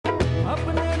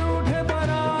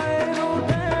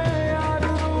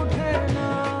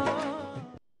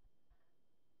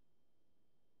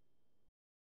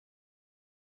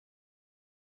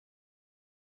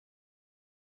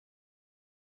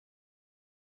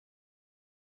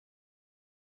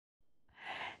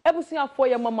Ebusia for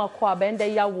your mama kwa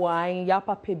bende ya wine ya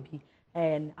papa bi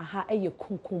and aha eye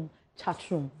Kumkum chat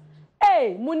room.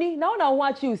 Hey, Muni, now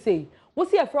what you say.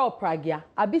 What's your frau Pragia?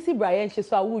 Abisi Brian she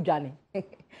saw wudane.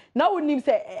 Now we need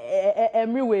say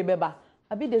everywhere beba.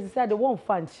 Abi they say the one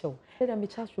fan show. Let me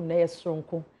chat room na strong.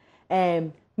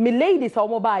 Me ladies are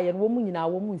mobile and woman in our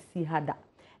woman see hada.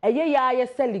 Ya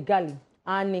sell gali.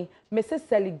 Ani me se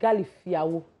sell gali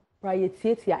fiawo.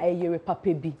 Priority ya eye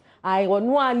papa bi. I want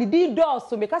one di doors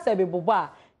so make us a boba.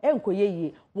 Enko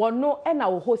ye wono e na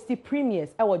wo hosti premiers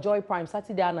e wo Joy Prime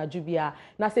Saturday na Jubia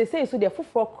na say so the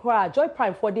fufro kra Joy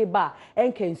Prime for day bar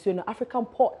enka nsuo no African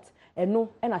port eno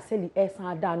e na seli e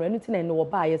san da no enu ti na no wo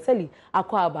ba ye seli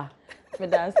akwaba me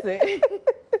dan say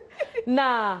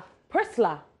na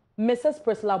Mrs.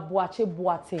 Priscilla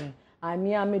Boating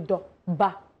amia me do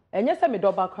ba enye se me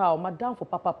do ba kra o madam for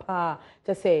papa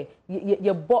to say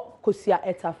ye bo kosia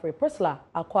etafre Priscilla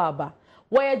akwaba.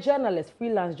 Why a journalist,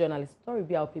 freelance journalist? Story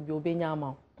be out, be obeying your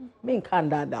mouth. Me can't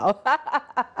now.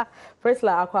 First,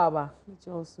 la akwaba.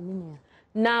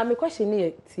 Now, my question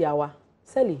is, Tiawa,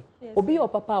 Sally, obi your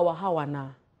papa or how na?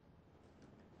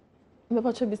 Me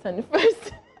pacho be standing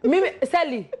first. Me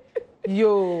Sally,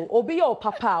 yo, obi your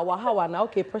papa or how na?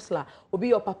 Okay, Priscilla, obi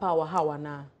your papa or how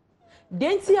na?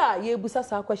 Dentia, ye busa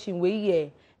sa question we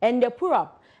ye, and the pull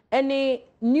up any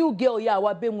new girl ya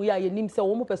wa be mu ya ye nim se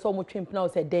wo mo pese mo twemp na o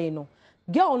se den no.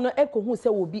 Girl no eko hu se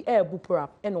wo bi ebu prap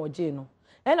e na oje no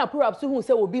e na prap so hu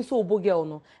se wo bi so obo girl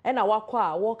no e na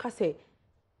wakwa wo ka se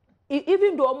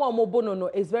even though omo bono no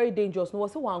is very dangerous no wo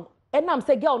se wan e nam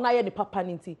se girl na ye ni papa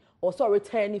ninti or so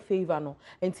return favor no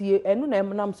enti enu na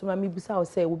nam so ma mi bisa wo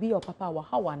se wo bi your papa wa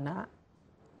hawa na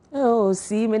oh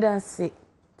see me da se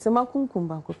tema Kumkum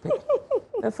Bhagya pe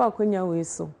e fa kwanya we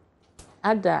so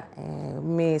ada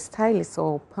me stylist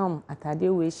or pam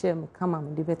atade we share me kama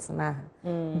me de betina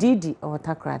didi or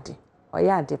takrade or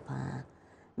ya de pa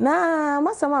na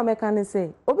masama me kan say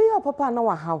obi your papa na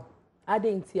wa haw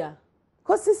adentia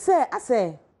kosi say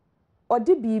ase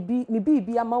odi bibi me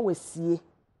bibi ama wasie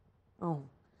oh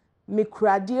me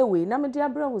krade we na me de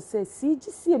abra wo say si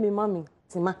gisie me mami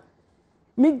tima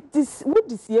me dis wo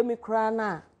disie me kra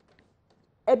na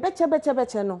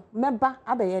beche no meba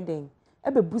abeye den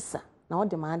ebe busa na o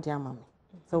de ma ade ama me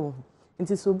so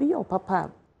nti so bi your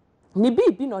papa ni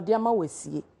bibi no de ama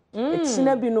wasie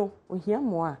ekina bi no ohia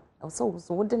mo a so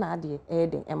wo de na ade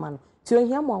den ema no ti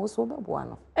ohia mo a wo so bebo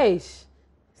no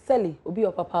Sally obi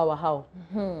your papa wa how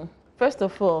first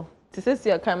of all to say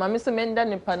your kind mama so menda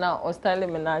nipa na or style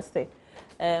me na say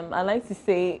I like to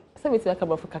say me to like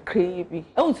about for kakre bi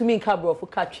I want to mean cabro for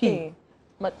katri.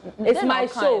 But it's my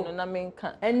show.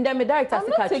 And then my director I'm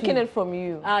not taking it from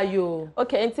you. Are you?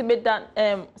 Okay, intimate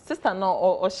that sister no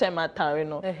or share my tare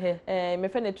no. My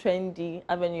friend a trendy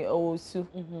Avenue Osu.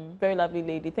 Very lovely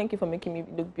lady. Thank you for making me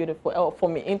look beautiful. For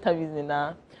me interviews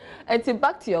now. And to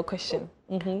back to your question.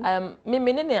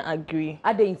 Me agree.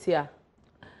 I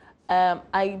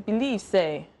believe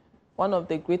say one of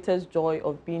the greatest joy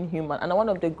of being human and one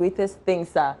of the greatest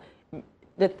things are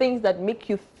the things that make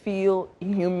you feel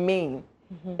humane.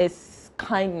 Is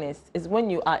kindness, is when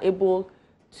you are able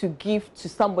to give to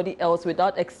somebody else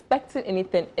without expecting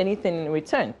anything in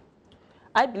return.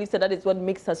 I believe that is what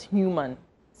makes us human.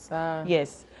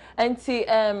 Yes. And see,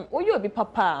 when you be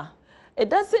papa, it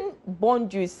doesn't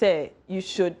bond you, say you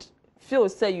should feel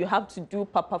say you have to do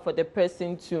papa for the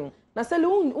person too. Na say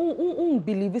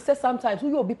believe say sometimes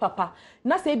you be papa.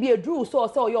 Na say be a drew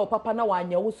so your papa na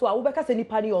wanya wo so a wo beka say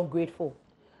nipa ni ungrateful.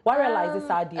 What realize this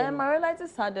hard? I realize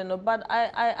it's hard, no, but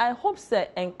I hope say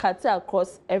and cut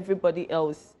across everybody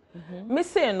else. Me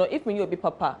say no, if me you be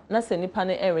papa, na say nipa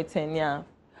ne everything yeah.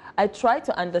 I try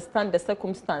to understand the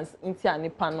circumstance into a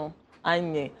nipa no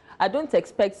anye. I don't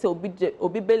expect say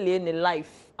obi bele in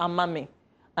life amame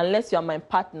unless you are my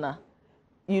partner,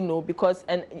 you know, because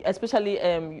and especially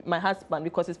my husband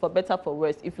because it's for better for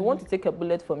worse. If you want to take a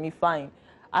bullet for me, fine.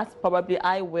 As probably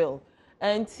I will.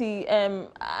 And see,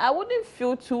 I wouldn't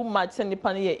feel too much any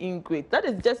ingrate. That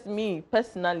is just me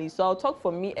personally. So I'll talk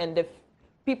for me and the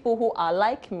people who are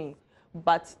like me,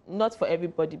 but not for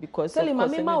everybody because. Tell him, my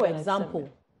example.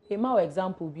 My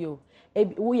example, bio.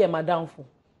 We are madam for.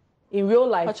 In real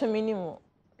life. Pacha minimum.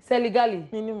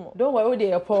 Seligali. Minimum. Don't worry,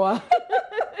 they are poor.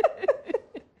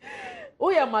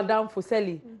 We are madam for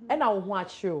Sally. And I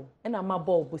watch you. And I'm a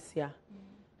ball busia.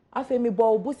 I feel me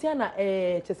ball busia na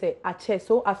to say a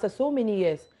so after so many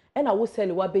years. And I will sell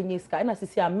you what benyeska. And I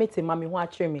see I met him, mommy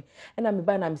watch me. And I'm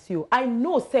buying I'm see you. I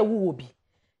know say who will be.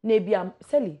 Maybe I'm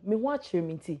Sally, me watch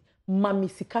me tea. Mommy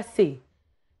sika say.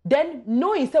 Then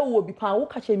knowing say who will be pan, who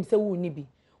catch him say who nibi.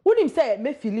 Would him say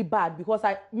me feel bad because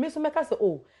I me so make us say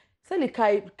oh Seli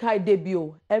kai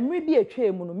debut. Emri bi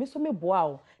etwe mu no me so me boa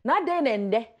o. Na den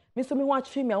ende me so me wa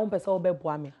twe me a won pese wo be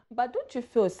boa me. But don't you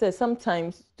feel say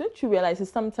sometimes don't you realize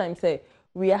sometimes say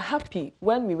we are happy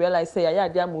when we realize say yeah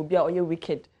there mo bia or you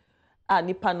wicked.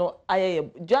 Nipa no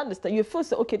do you understand? You feel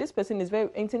say okay this person is very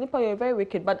nipa you're very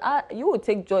wicked, but you will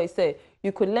take joy say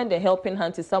you could lend a helping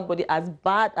hand to somebody as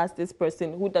bad as this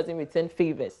person who doesn't return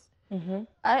favors.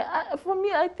 For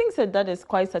me, I think that is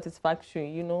quite satisfactory,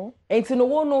 you know. And no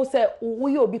one knows say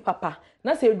we obi papa.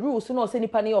 Na say rules so no say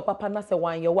nipa ne your papa na say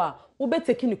wan ye wa. We be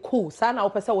taking it cool. Sa na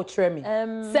opese wo kire me.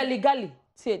 Say legally.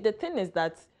 See, the thing is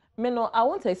that me no I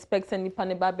won't expect any nipa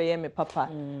ne ba be me papa.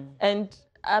 And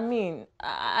I mean,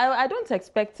 I don't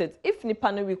expect it. If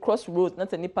nipa ne we cross roads,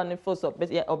 not a nipa ne force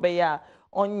obeya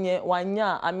onye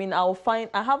wanya. I mean,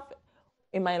 I have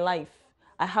in my life,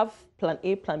 I have plan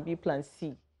A, plan B, plan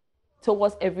C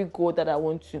towards every goal that I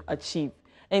want to achieve.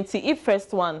 And see, if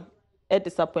first one it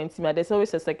disappoints me, there's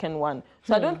always a second one.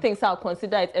 So I don't think so I'll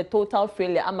consider it a total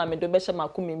failure. I'm a medobesha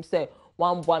makumim say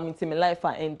one boy into my life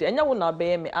and you will not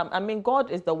be me. I mean,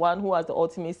 God is the one who has the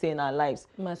ultimate say in our lives.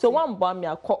 So one boy me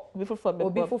a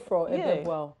before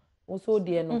well. Also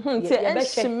dear no.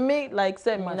 She made like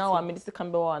say me now I mean this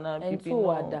can be one and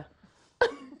so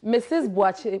Mrs.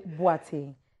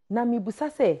 Boate na mi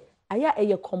busa say aya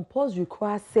eye compulsory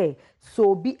kwa say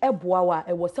so bi eboa wa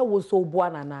e wo say wo so boa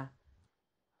nana.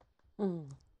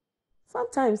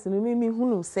 Sometimes me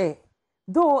hunu say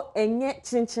though enye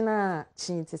chinchina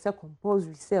chin te say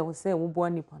compulsory say wo boa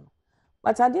nipa no,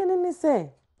 but ade ne say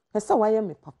pese wa ye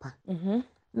me papa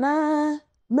na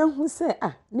mehu say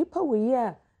nipa we ye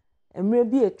a emre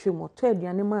bi etwe moto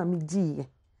aduane ma me giye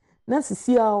na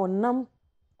sisi a onam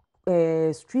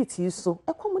street yi so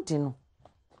ekom di no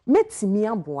metimi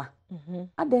aboa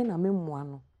adan na memmoa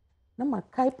no na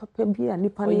makai papa bi a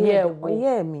nipa no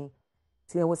ye me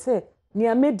ti e wo say ni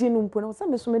amedi no mpo na wo say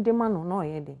me so me de ma no na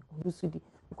oye de obusu di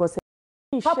because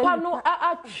papa no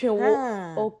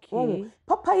atwe okay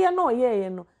papa ye no ye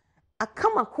no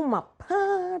akama kuma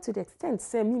pa to the extent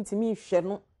say me ntimi hwe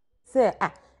no say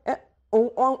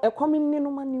ekomi ni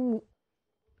no mani mu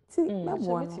ti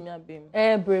maboa no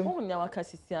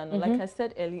like I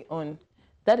said early on,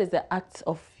 that is the act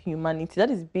of humanity.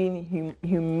 That is being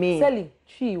humane. Sally,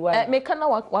 she why? Me kana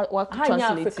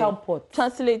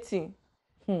translating.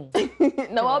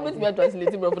 Now what means me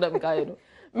translating, bro? For that guy,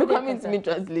 me coming to me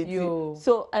translating.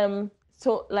 So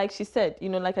like she said, you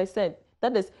know, like I said,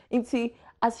 that is,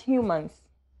 as humans,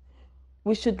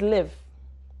 we should live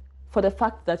for the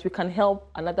fact that we can help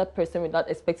another person without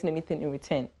expecting anything in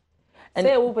return. And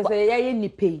say we say yeah ni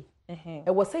pay. E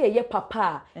was say yeah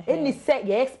papa. Any say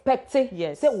you expect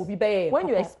yes. Say will be better. When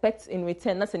you expect in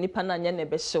return, that's a nipa na nya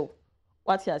nebe show.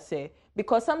 What you say?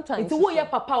 Because sometimes it's who your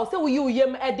papa say you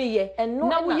yem ede and no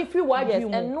now you feel why you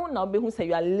and no now be who say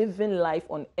you are living life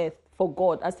on earth for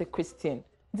God as a Christian.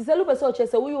 The selu person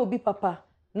say we will be papa.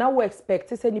 Now we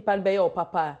expect say nipa be your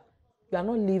papa. You are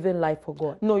not living life for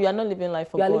God. No, you are not living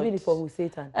life for God. You are living it for who?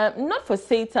 Satan. Not for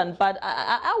Satan, but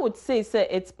I would say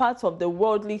it's part of the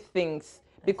worldly things.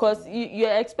 Because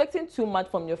you're expecting too much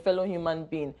from your fellow human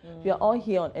being. We are all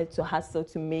here on earth to hustle,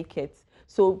 to make it.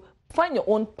 So find your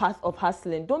own path of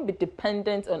hustling. Don't be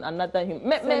dependent on another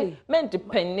human. Men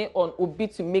depending on Obi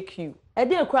to make you. I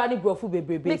didn't cry any brofu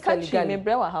baby. Me catch me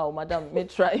brewa how, madam. Me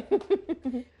try.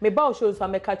 Me bow shows for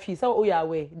me catch you. So oh yeah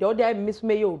way. The other miss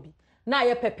me yobi. Na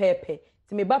ye pepepe.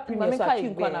 Ti me ba premier so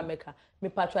atwi nkwa na meka. Me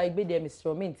patwa igbe de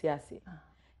instrument ase.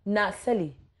 Na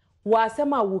Sally, wa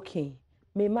asema wokin.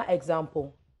 Me ma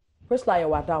example. First like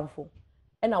wa downfall.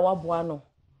 And our boano.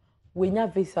 We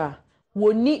nya visa.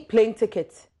 We need plane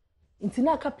tickets.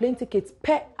 Intina ka plane tickets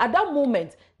pe at that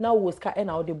moment now was ka and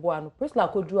our de boano. First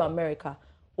like go do America.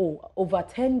 Oh, over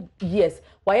 10 years.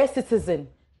 Why a citizen?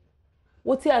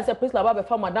 What here answer first like ba be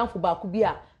fa madam for ba ku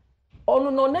bia. Oh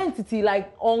no entity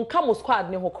like on camo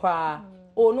squad ne ho kra.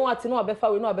 Oh no ati no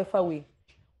abefa we.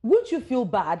 Would you feel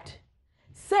bad?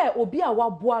 Say obi a wa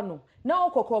boano. Now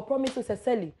kokoro promise to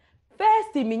Sally.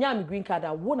 First thing me green card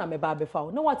I wona me ba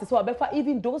befa. No what is so abefa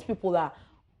even those people that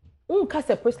unka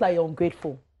se press like you're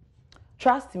ungrateful.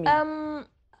 Trust me.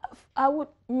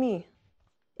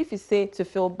 If you say to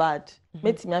feel bad,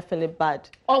 make me feel bad.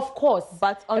 Of course.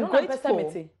 But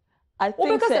ungrateful. I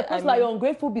think because press like you're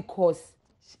ungrateful because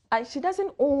she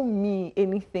doesn't owe me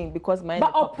anything because my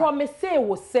but I promise say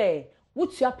will say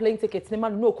which you are playing tickets no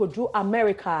man no could do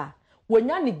America. when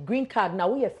you need green card now,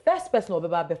 we are first person of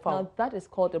ever found. Now that is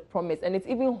called a promise, and it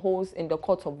even holds in the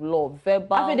court of law,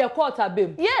 verbal. I think the court are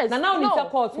bim. Yes. Now no, need a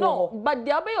court. No, but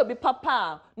the will be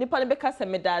papa. Nipa ne beka se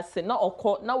medase. Now or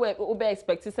court. Now we be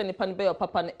expected say nipa ne be your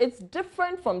papa. It's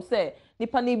different from say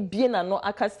nipa ne bien na no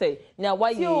aka say. Now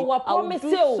why you? I will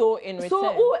do so in return.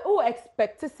 So who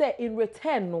expect to say in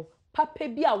return no? Papa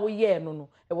bi a wo ye no.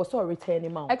 It was so a return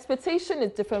amount. Expectation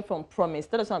is different from promise.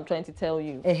 That is what I'm trying to tell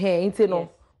you. Inte no.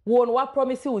 What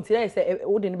promise you today say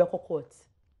we didn't be court.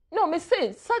 No, me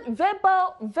say such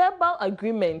verbal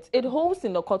agreement, it holds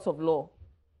in the court of law.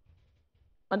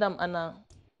 Madam Anna.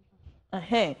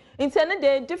 Internet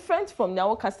they different from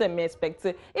now what me expect.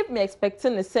 If me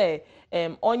expecting to say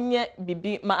onye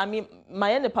bibi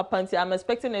my papa I'm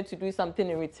expecting her to do something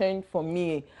in return for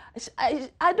me. I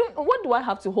don't, what do I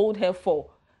have to hold her for?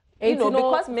 You know,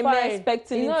 because me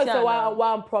expecting, you know, so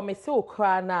one promise so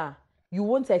cry now. You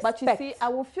won't expect. But you see, I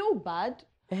will feel bad,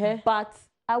 but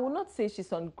I will not say she's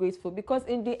ungrateful, because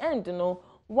in the end, you know,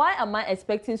 why am I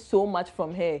expecting so much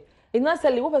from her? In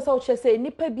necessarily what person say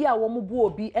nipa bi a wo mo bu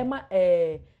obi ema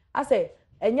I say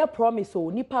enya promise o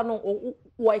nipa no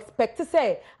wo expect to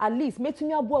say at least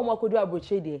metumi abo am akodu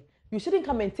abroche de. You shouldn't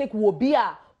come and take wo bi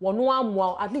a wo no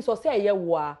amwa at least o say ye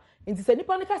wo a. Nti say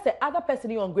nipa no ka say other person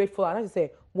you ungrateful and I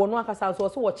say wo no akasa so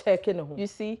wo checking ho. You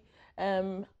see,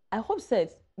 I hope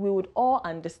said we would all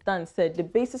understand said the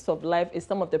basis of life is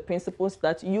some of the principles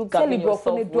that you govern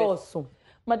yourself with.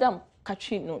 Madam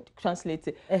Katrina, translate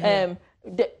it.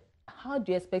 How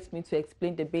do you expect me to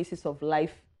explain the basis of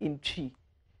life in Chi?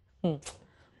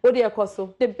 What do you call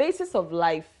so? The basis of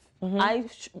life,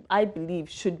 I believe,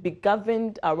 should be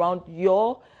governed around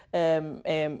your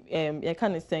I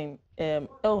can't say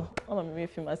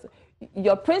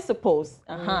your principles.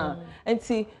 And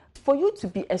see, for you to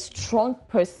be a strong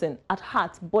person at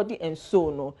heart, body, and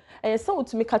soul, no. And someone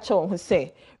to me catch on who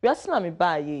say, we are me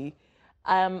by.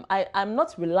 I'm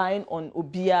not relying on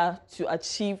Obia to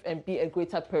achieve and be a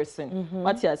greater person.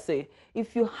 What you say?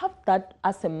 If you have that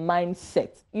as a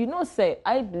mindset, you know, say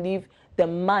I believe the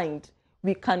mind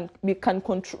we can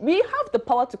control. We have the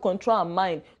power to control our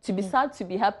mind. To be sad, to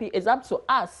be happy is up to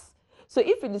us. So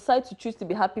if you decide to choose to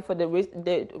be happy for the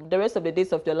rest of the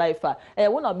days of your life, I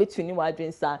will not be tuning my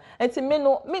dreams. And to me,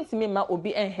 no, mean to me, ma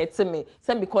obi and hate me.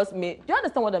 Same because me. Do you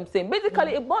understand what I'm saying?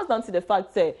 Basically, it boils down to the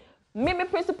fact say. Me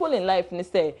principle in life, ne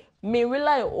say, me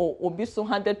rely on obi so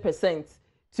 100%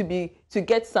 to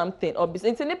get something. Or be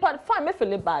into nipa fine, me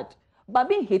feel bad, but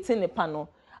being hating nipa no,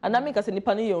 and I make us say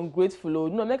nipa no you ungrateful.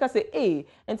 No, make us say, hey,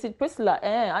 and say Priscilla,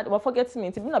 I forget me.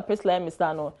 It's been a Priscilla,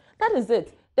 Mr. No. That is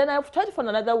it. Then I've tried to find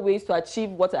another ways to achieve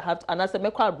what I have to, and I said,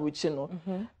 make a bridge, you know.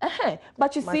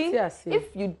 But you see,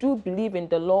 if you do believe in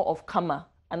the law of karma,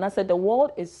 and I said the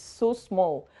world is so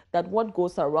small that what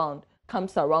goes around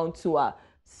comes around to her.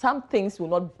 Some things will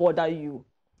not bother you.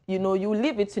 You know, you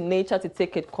leave it to nature to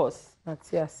take its course.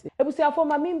 That's yes. Ebusi for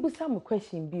my main busam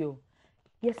question bio.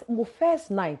 Yes, my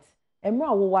first night.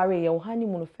 Emra wo worry your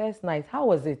honeymoon first night. How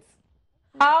was it?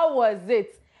 How was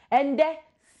it? And then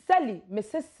Sally,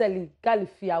 Mrs. Sally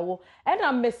Galifiawo, and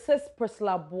I'm Mrs.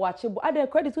 Priscilla Boache. I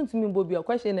didn't credit to me, Bobby. A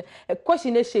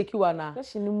question is shake you, Anna.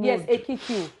 Yes, a kick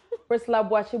you. Priscilla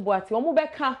Boache Boati. Omo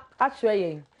beka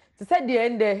actually. To say the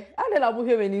end there, I don't know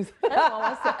hear news. To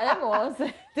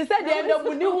say the end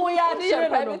of new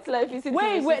private life.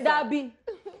 Wait, that be.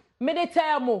 Me de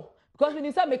tell mo because when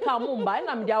you say me come Mumbai, and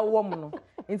I'm their woman.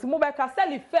 Into Mobeka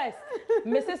Sally first.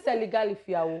 Mrs. Sally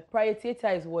Galifiawo,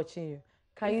 Prioritator is watching you.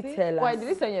 Can you tell us? Why did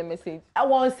you send your message? I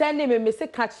want to send him a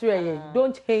message. Catch you.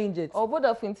 Don't change it. Or both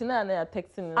of internet and I are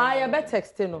texting. I bet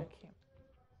texting. Okay.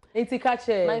 It's catch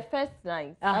my first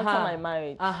night after my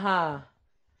marriage.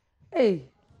 Hey.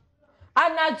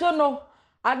 Anajona.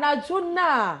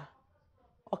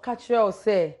 Or catch you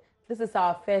say, this is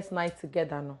our first night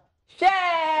together, no?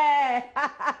 Share!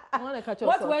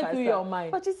 What went through your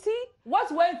mind? But you see,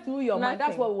 what went through your mind?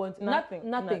 That's what we want. Nothing.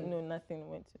 Nothing. No, nothing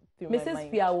went through my mind.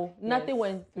 Mrs. Piawo, nothing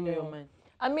went through your mind.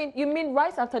 I mean, you mean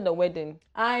right after the wedding?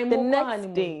 The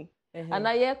next day. And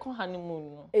I hear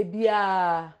honeymoon.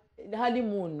 Ebia,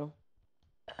 honeymoon, no.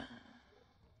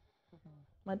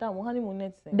 Madam, honeymoon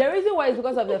next. The reason why is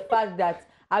because of the fact that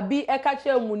Abi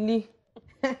Ekache Muni.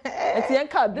 This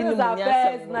is our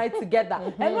first night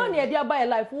together. And one year, dear by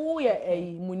life, who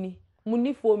ye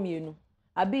Muni for me, you know.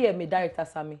 Abi a me director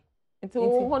Sammy.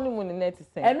 Into honeymoon net is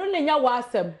saying. And only your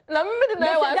wasem. Now,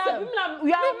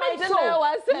 we are my show.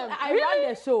 I run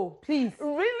the show, please.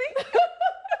 Really?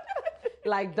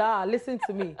 Like that, listen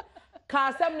to me.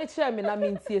 Can't say me chairman, I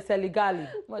mean, see, Sally Gali.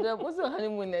 Madam, what's your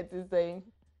honeymoon net is saying?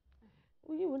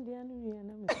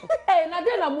 Hey, na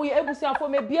dey na mu ebusia for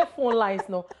me be phone lines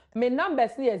no. My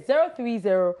numbers is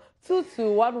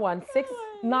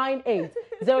 03022111698.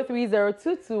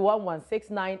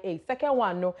 03022111698. Second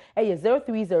one no, eh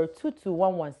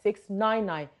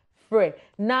 03022111699. Free.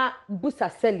 Na busa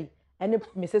seli. And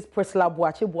Mrs. Priscilla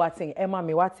Boating, Emma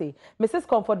Mewate, Mrs.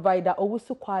 Comfort Vida,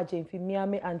 Owusu Kwaje,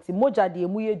 Fimiame, Auntie Moja de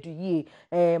Muye Duye,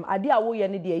 Adia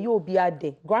Woyani de Yobia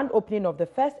de grand opening of the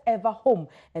first ever home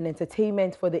and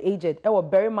entertainment for the aged. Ewa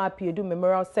Berima Piedu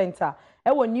Memorial Center,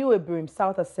 Ewa New Ebrim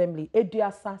South Assembly,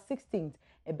 Eduasa 16th,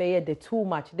 Ebeye de too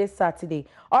much this Saturday.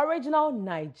 Original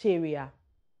Nigeria.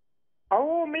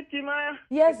 Oh, Mitima.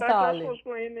 Yes, darling.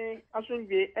 I should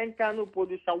be Enkano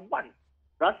producer one.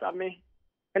 That's me.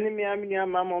 Enemy,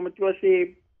 Mamma, to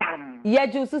say, Yeah,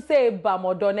 just to say, Bam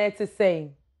or Donette is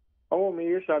saying. Oh, me,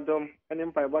 yes, Adom, and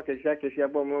Empire Bucket Jack is your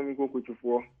bomb go to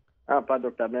four. Pa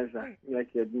Dr. Mensa,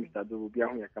 like your Mr. Do be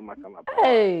on your come.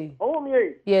 Hey. Oh, me.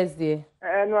 Yes, dear.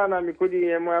 And one I'm could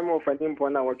be more for him for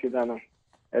now what you done.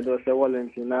 It was a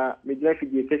Valentina, me left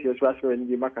the case was in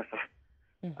the Macassa.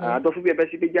 I don't be a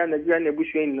best began a grand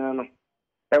bush in none.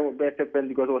 I will better pen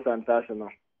because it was international.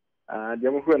 The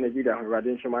Amuku and the Gida,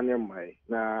 Radin my.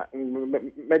 Now,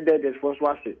 made that this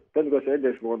was it. Don't go say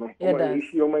this one. Oh,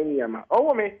 your money,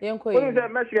 oh, me. What is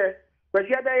that message? But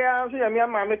yet I answer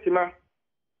Yamma Metima.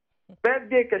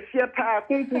 Birthday, Cassia,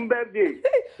 Kumkum birthday.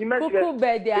 Kumkum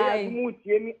Bhagya.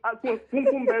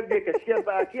 Kumkum birthday, Cassia,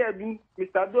 here do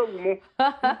Mr. Domo,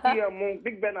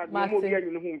 Big Ben at Momovia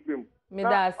in home film.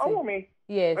 Oh, me.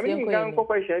 Yes, I mean, I'm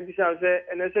quite sure this house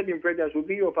and I said in prejudice will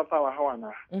be your papa,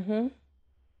 Hawana.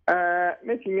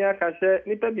 Making me a cassette,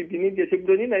 Nipper be beneath the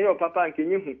Sidonina, your papa, and can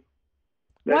you?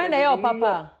 Why not your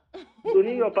papa?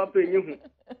 Don't your papa and you.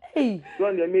 Hey,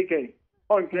 one they're making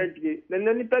on clergy, then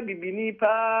Nipper be beneath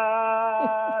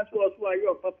pass was why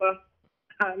your papa.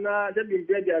 And that been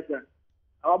prejudice.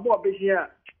 Our boy is here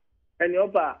and your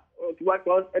papa to what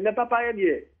was and the papa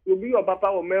idea will be your papa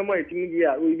or memory to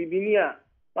media will be near.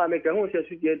 I make a home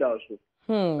associate also.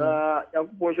 And a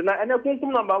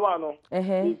Kumkum number one.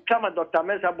 Come at Dr.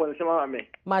 Mesa Bonne me.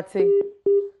 Mate.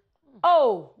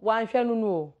 Oh, one shall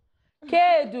know.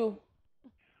 Kedu.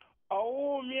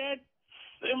 Oh, yes,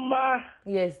 Simba.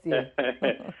 Yes, dear.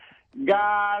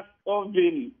 Gas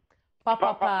oven.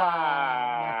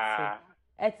 Papa.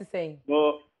 It's the same.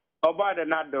 No, about an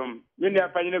Adom. You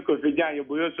never find a coffee jam, you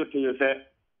will also to yourself.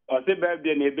 Or say,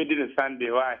 baby, and a bit in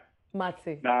Sunday. Why?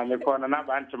 Mate. Now, the corner not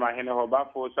answer my hand or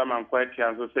back for some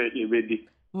questions to say you ready.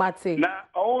 Mate. Now,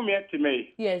 oh, me to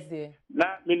me. Yes, dear.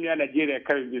 Now, Minia Nigeria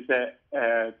carry this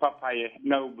papaya,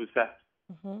 no busa.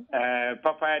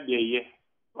 Papaya, dear, ye.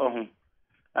 Oh,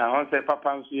 I want to say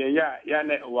papa, yeah,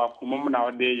 walk mum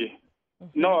nowadays.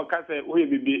 No, because we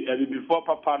be before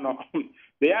papa, no.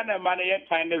 The other money yet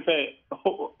kind of say,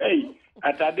 oh, hey,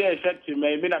 at a day I said to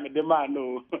me, I'm a demand,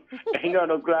 no. You know,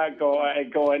 no crack or I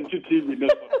go into TV.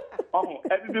 Oh,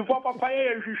 before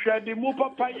papaya, you should the move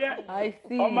papaya. I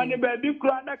see. Oh, money baby,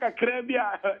 crack like a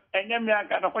crabia, and Yamia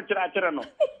can watch a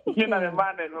you know, the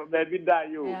man, baby, die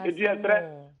you. It's your threat.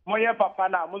 Moya papa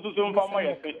now, Musun for my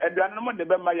and you are not the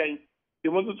Bemaya.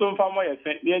 You want to turn for my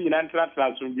the engine and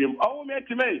classroom. Oh, me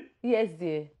to me. Yes,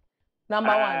 dear. Number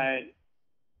one.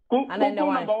 And then the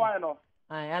number one.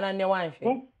 And then the one.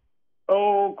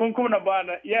 Oh, Kumkum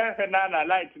Bhagya, yes, and Nana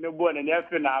light in the board and yes,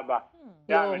 and Abba.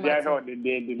 Yeah, and I heard the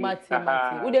day. Mati.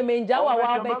 Would they mean Jawa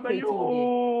wow back to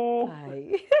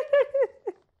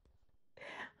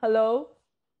Hello?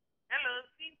 Hello,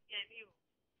 Cynthia.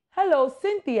 Hello,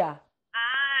 Cynthia.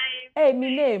 Hey, my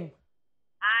name.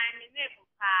 I'm in name.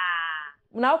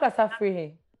 Now, can free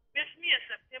him. Miss me a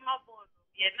September born,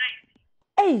 year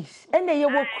 90. Hey, and then you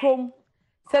will come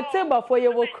September for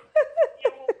your work.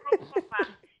 You will come, Papa.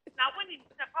 Now, when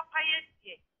it's a papa, yes,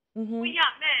 we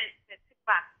are men set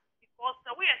back because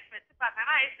we are set back, and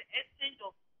I say exchange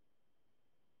of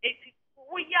 80.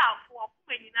 We are for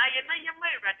when I am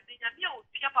married, and you know,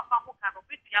 Papa who can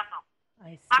be Piama.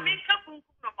 I see. I mean, come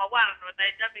number one, or the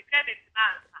mechanic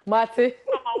answer. Mate.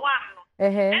 Number one.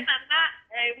 And I'm not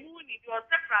a moon in your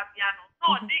piano.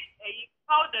 No, they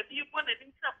powder people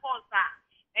and support that.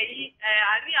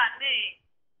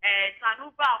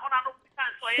 Sanuba,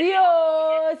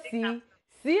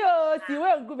 see,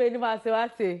 well, good many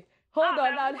master. Hold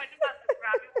on now.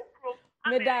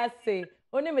 Me that say,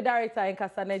 only me director in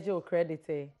Casanejo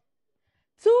credit.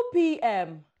 2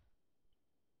 p.m.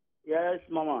 Yes,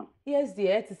 Mama. Yes,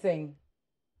 dear, to sing.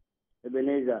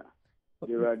 Ebenezer. Or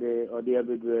the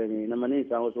other journey.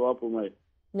 Namanisa was open with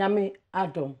Nyame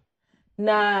Adom.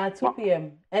 Na 2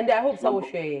 p.m. And I hope so will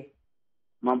share.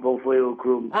 Mampo for your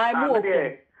crew. I'm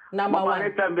okay. Number one.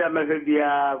 Mama time be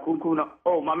a Kumkum no.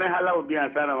 Oh, mama hala obi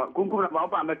ansana. Kumkum na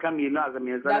papa ameka mi na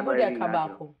azami ansana ba yi.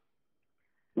 Kabako.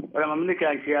 Ora mama ne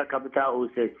kan share capital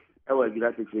O6. E wa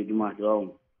gira se eduma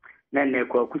so. Na ne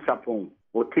kwa kusapon.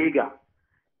 Otega.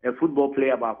 A football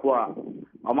player ba kwa.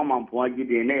 Mama mampo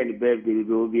agide na e birthday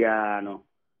be obi a no.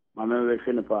 Mama we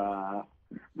se ne pa.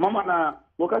 Mama na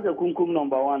wokaze Kumkum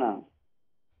number 1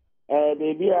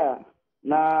 baby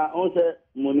na on se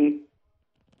money.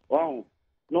 Wow.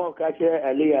 No catch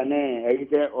Elia ne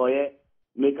ayise oye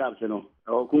makeup no.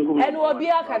 Kumkum. And obi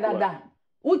akadada.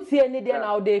 Utie ni dey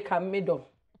na dey kam middle.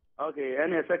 Okay,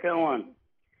 and the second one.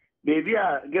 Baby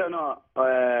girl no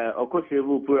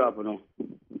okosevu pull up no.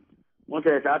 Mo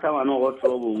say that time no what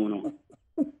trouble mu no.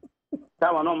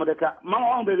 That one no mo dey ka. Mama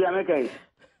on baby ameka.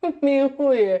 Me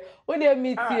who ye? Wo dey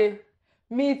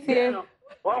meetie.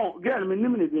 Wow, girl me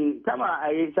nim ni din. Tama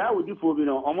ai sa odi fo bi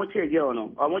no. Omo che girl no.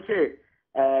 Omo che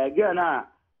girl na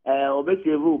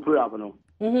obesevu pull up no.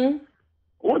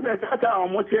 Wo say that time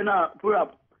omo che na pull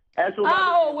up.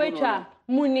 Oh, waiter,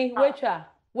 Muni, waiter,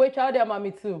 how there,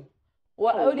 mommy too.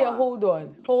 What? Oh, dear, hold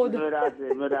on.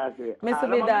 Mr.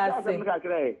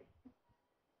 Medase.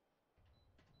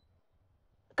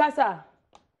 Kasa.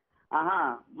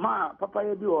 Aha, papa,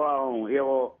 you do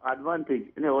your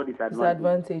advantage, no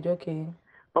disadvantage. Okay.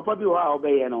 Papa, you are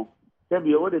obey, no. Then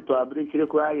be ordered to a bridge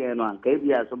require no,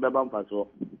 KBS so bumper so.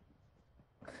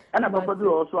 And a papa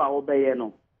do also obey,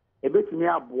 no. A bit me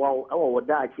up, wow, our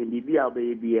Dutch and the beer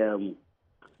baby. To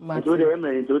the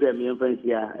eminent to them, infants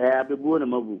here. I have been born a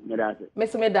mobile, Medase.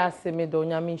 Miss Medase,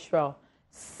 Medonia Mishra.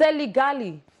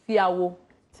 Seligali, Fiawo,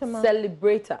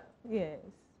 celebrator. Yes.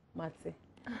 Mate.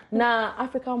 Na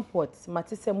African ports,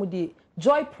 Mate Semudi,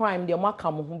 Joy Prime, the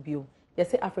Makamu Hubio. They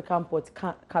say African ports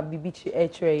can be beachy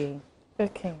train.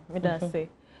 Okay, Medase.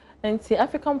 And see,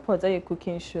 African ports are a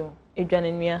cooking show,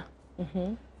 Adrian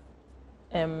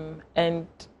and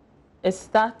it's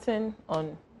starting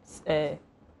on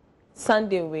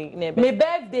Sunday week. My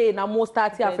birthday, na most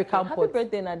starting African Happy pot.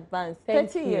 birthday in advance. Thank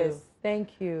 30 you. years.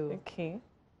 Thank you. Okay.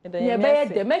 Yeah,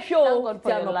 birthday. Make sure. Thank God for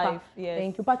your life. Yes.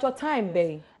 Thank you. But your time,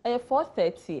 babe.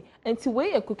 4:30. And to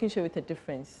wear a cooking show with a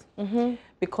difference.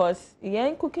 Because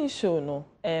yeah, cooking show no.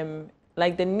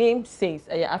 Like the name says,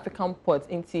 African pot.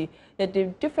 Into the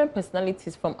different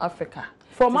personalities from Africa.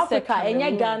 From Africa,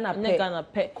 and Ghana,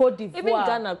 Cote d'Ivoire. Even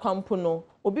Ghana, Kampuno.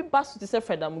 Obi basu to say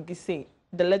Fred Amugise,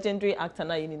 the legendary actor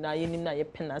na yenina ye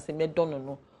penance me dono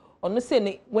no. Ono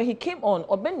say when he came on,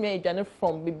 obenwe adwane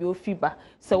from Bibio Fiba,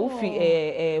 so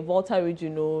fi Volta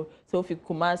region no, so fi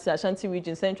Kumasi, Ashanti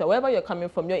region, Central, wherever you're coming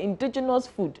from, your indigenous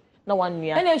food. Na one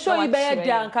year. And they show you better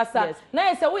than Kasa.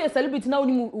 Now say we celebrate now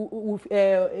we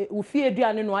fear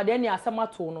aduane no ade na asama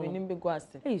to no. We nimbe go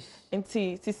ase.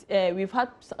 And we've had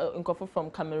from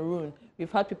Cameroon,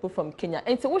 we've had people from Kenya.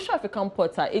 And so African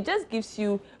portal, it just gives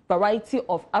you variety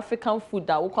of African food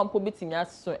that we can put in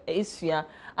Asia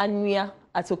and we are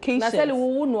at occasions. Na say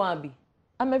we no abi.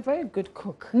 I'm a very good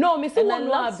cook. No, me say I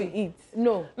love to eat.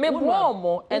 No. Me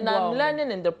more and I'm learning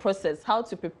in the process how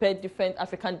to prepare different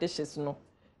African dishes no.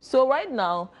 So right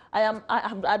now, I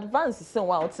have advanced some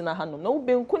while to na hano. No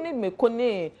be nkuni me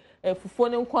kone fufuo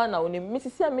ne nkwa na oni. Me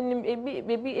sisi amini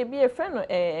ebi a friend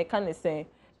can say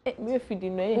me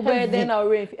feeding no. Where then our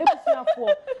rain.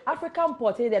 For African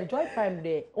pot there Joy Prime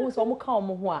there. Oh so mo ka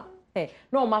omo ho a.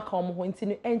 No ma ka omo ho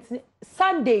nti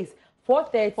Sundays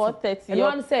 4:30. And you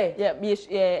want to say?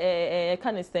 Yeah,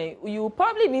 can say you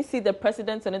probably didn't see the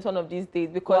president on it one of these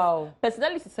days because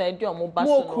personality say do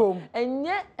more and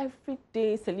yet every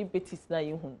day celebrities na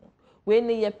you know. When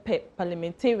they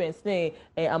parliamentarians,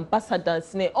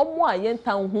 ambassadors, omo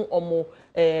ayenta hu omo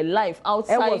life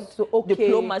outside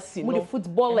diplomacy. The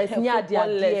footballers, omo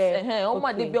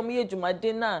de bi omo ye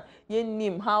jumade na ye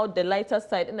nim how the lighter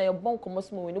side na your bon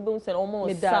comos mo we no be say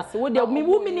omo sa. So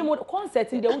we minimum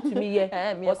concert in the to me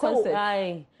here. Me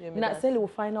concert. Na say the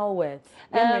final words.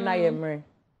 Na yemre.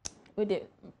 We dey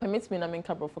permit me na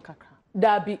menka bro for kakra.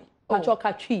 Dabi.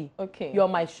 Okay. You're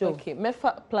my show. Okay.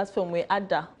 Mefa platform we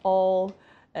ada all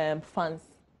fans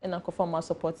and Akofama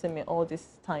supporting me all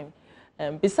this time.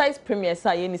 Besides premiere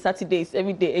Saturdays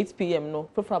every day 8 p.m. no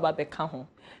prefer beka ho.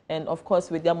 And of course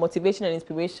with their motivation and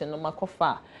inspiration no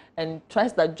makofa and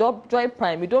trust that Joy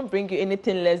Prime we don't bring you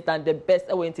anything less than the best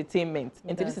our entertainment.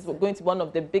 And this is going to be one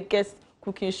of the biggest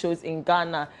cooking shows in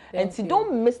Ghana.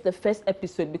 Don't miss the first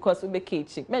episode because we make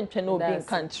it. Men channel being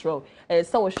control.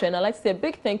 So I'd like to say a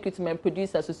big thank you to my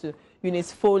producer,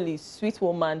 Eunice Foley, sweet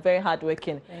woman, very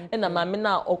hardworking. And I'm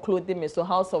now all clothing me. So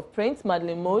House of Prince,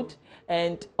 Madeline Mode,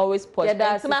 and always push. And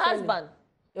to my husband.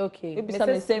 Okay. Maybe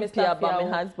some same fear about my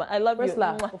husband. I love you.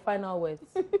 For final words.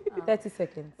 30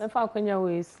 seconds. Me fa kwanya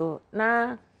we so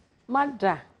na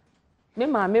mada me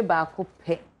maame ba ko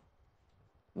pe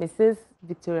Mrs.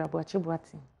 Victoria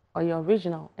Boachibuati or your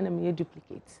original and me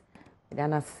duplicate.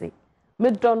 Dana say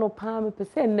me dono pa me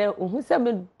pese na ohun se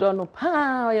me dono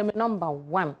pa o me number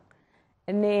 1.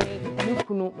 Ene me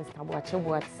kunu Mr.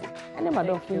 Boachibuati. Ene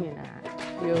madam nyina.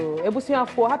 Yo,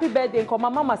 ebusuafo happy birthday ko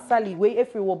mama Sally we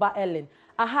efri wo ba Ellen.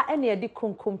 Aha ene e di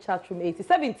Kumkum chat room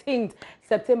 17th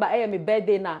September I am my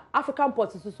birthday na African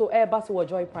Port so air so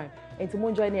Joy Prime. Enti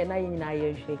mo join na nyina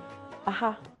ye hwe.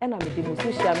 Aha ena me di mo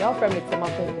social me offer me tema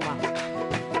ko ma.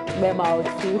 Mema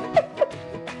o